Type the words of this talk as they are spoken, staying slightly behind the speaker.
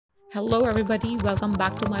Hello everybody, welcome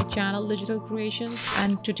back to my channel Digital Creations,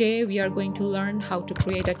 and today we are going to learn how to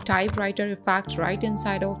create a typewriter effect right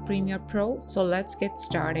inside of Premiere Pro. So let's get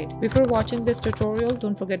started. Before watching this tutorial,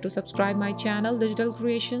 don't forget to subscribe my channel Digital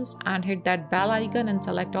Creations and hit that bell icon and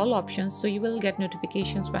select all options so you will get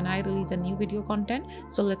notifications when I release a new video content.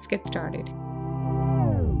 So let's get started.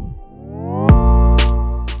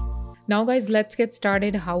 Now guys, let's get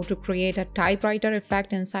started how to create a typewriter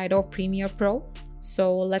effect inside of Premiere Pro.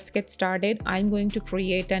 So let's get started. I'm going to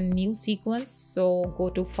create a new sequence. So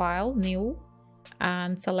go to File, New,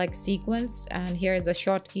 and select Sequence. And here is the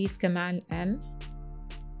shortkeys Command N.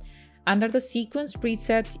 Under the sequence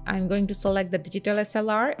preset, I'm going to select the digital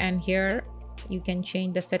SLR, and here you can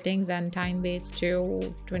change the settings and time base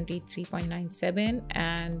to 23.97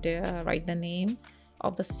 and write the name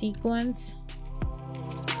of the sequence,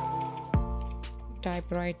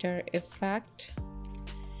 typewriter effect,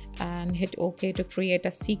 and hit OK to create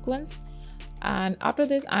a sequence. And after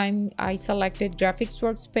this, I selected graphics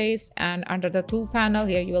workspace, and under the tool panel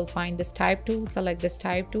here you will find this type tool. Select this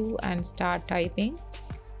type tool and start typing.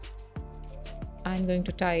 I'm going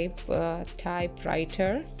to type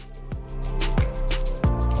typewriter.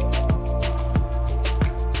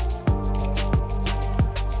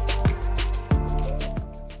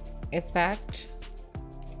 Effect,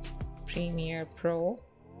 Premiere Pro.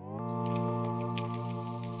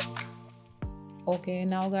 Okay,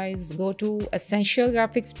 now guys, go to Essential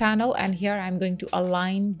Graphics panel, and here I'm going to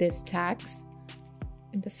align this text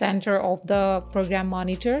in the center of the program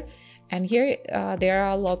monitor. And here there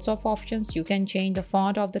are lots of options. You can change the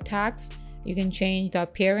font of the text, you can change the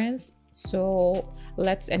appearance. So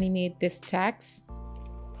let's animate this text.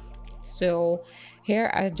 So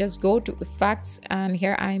here I just go to Effects, and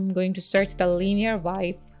here I'm going to search the linear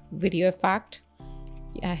wipe video effect.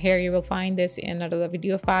 Here you will find this in the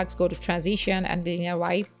video effects. Go to transition and linear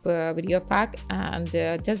wipe video effect, and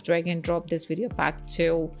just drag and drop this video effect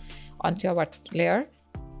onto our layer,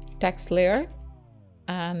 text layer.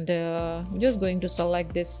 And I'm just going to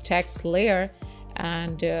select this text layer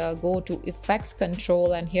and go to effects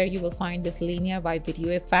control, and here you will find this linear wipe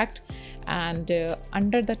video effect. And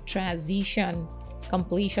under the transition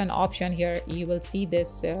completion option, here you will see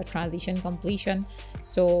this transition completion.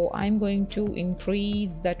 So I'm going to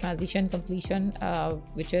increase the transition completion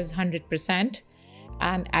which is 100%,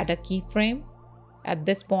 and add a keyframe at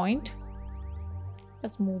this point.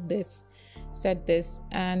 Let's move this, set this,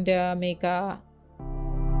 and make a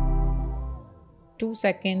 2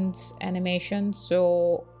 seconds animation.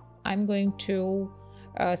 So I'm going to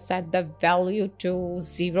set the value to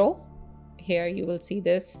 0. Here you will see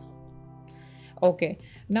this. Okay,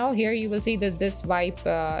 now here you will see this wipe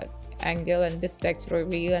angle and this text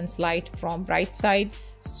reveal and slide from right side.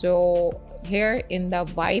 So here in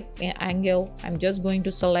the wipe angle, I'm just going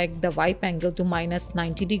to select the wipe angle to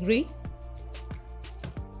 -90°.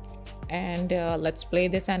 And let's play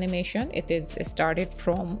this animation. It is started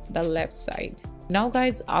from the left side. Now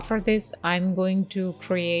guys, after this, I'm going to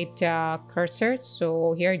create a cursor.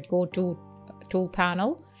 So here go to tool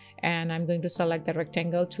panel, and I'm going to select the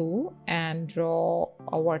rectangle tool and draw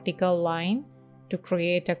a vertical line to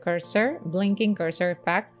create a cursor, blinking cursor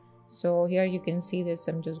effect. So here you can see this.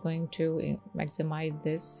 I'm just going to maximize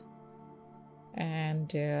this,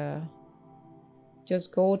 and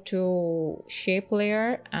just go to shape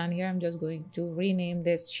layer, and here I'm just going to rename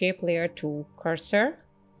this shape layer to cursor.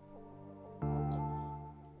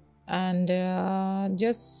 And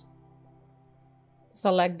just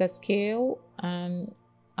select the scale and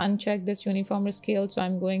uncheck this uniform scale. So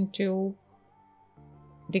I'm going to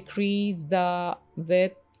decrease the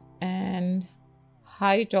width and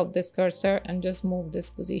height of this cursor, and just move this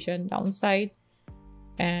position downside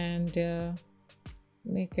and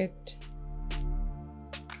make it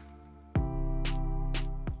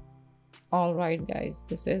all right. Guys,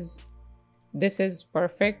 this is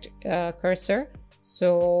perfect cursor.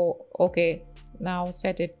 So okay, now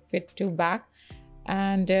set it fit to back.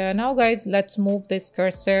 And now guys, let's move this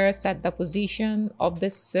cursor, set the position of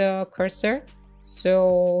this cursor.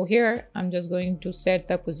 So here I'm just going to set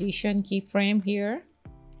the position keyframe here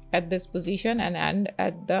at this position, and end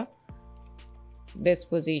at this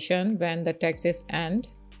position when the text is end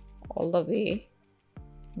all the way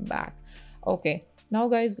back. Okay, now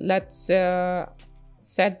guys, let's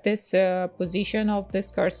set this position of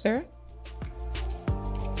this cursor.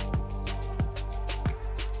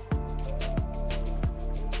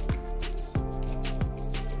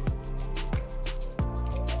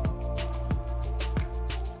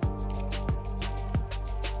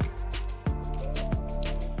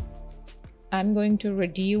 I'm going to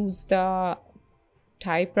reduce the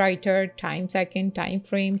typewriter, time second, time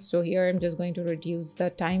frame. So here I'm just going to reduce the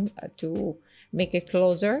time to make it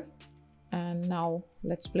closer. And now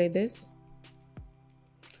let's play this.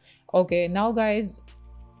 Okay, now guys,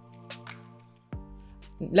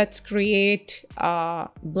 let's create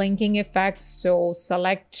blinking effects. So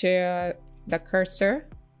select the cursor,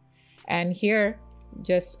 and here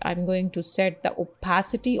I'm going to set the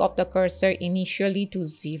opacity of the cursor initially to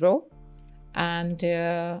 0, and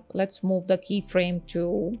let's move the keyframe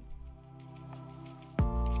to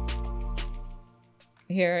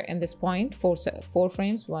here in this point, four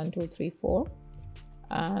frames, 1 2 3 4,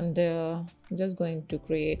 and I'm just going to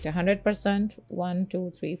create 100%, 1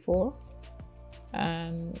 2 3 4,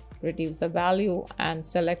 and reduce the value and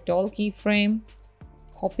select all keyframe.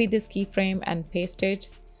 Copy this keyframe and paste it.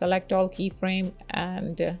 Select all keyframe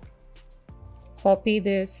and copy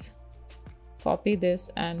this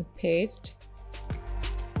and paste.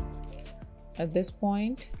 At this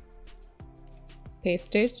point,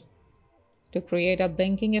 paste it to create a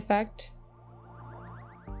blinking effect,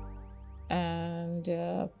 and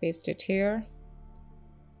paste it here.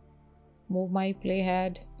 Move my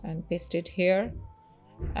playhead and paste it here.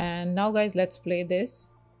 And now guys, let's play this.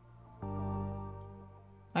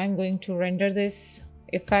 I'm going to render this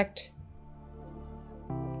effect.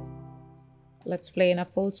 Let's play in a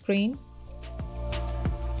full screen.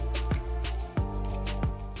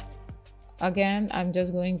 Again, I'm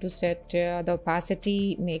just going to set the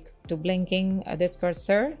opacity, make to blinking this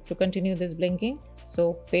cursor to continue this blinking.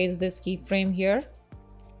 So paste this keyframe here,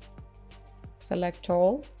 select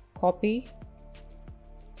all, copy,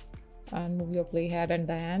 and move your playhead at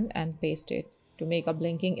the end and paste it to make a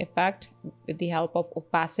blinking effect with the help of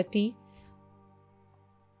opacity.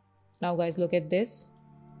 Now guys, look at this.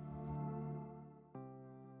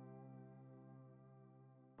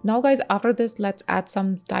 Now guys, after this, let's add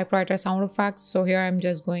some typewriter sound effects. So here I'm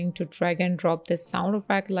just going to drag and drop this sound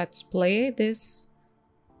effect. Let's play this.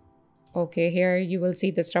 Okay, here you will see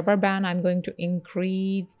this rubber band. I'm going to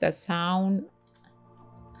increase the sound.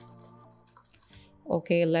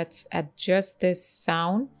 Okay, let's adjust this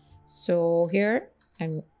sound. So here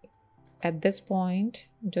I'm at this point,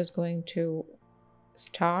 I'm just going to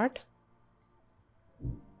start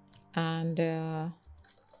and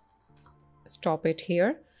stop it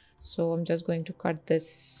here. So I'm just going to cut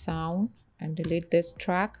this sound and delete this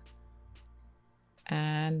track.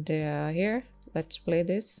 And here, let's play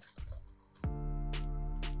this.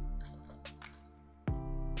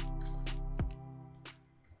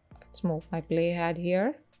 Let's move my playhead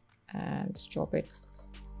here and stop it.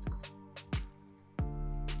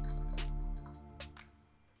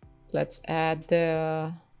 Let's add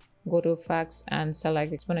the go to effects and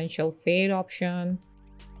select exponential fade option.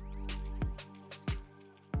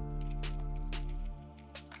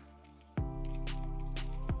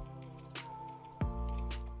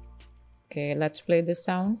 Okay, let's play this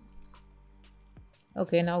sound.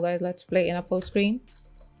 Okay, now guys, let's play in a full screen.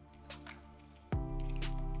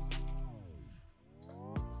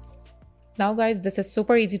 Now guys, this is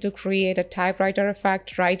super easy to create a typewriter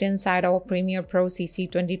effect right inside our Premiere Pro CC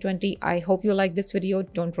 2020. I hope you like this video.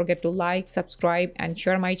 Don't forget to like, subscribe, and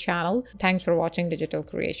share my channel. Thanks for watching Digital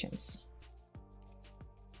Creations.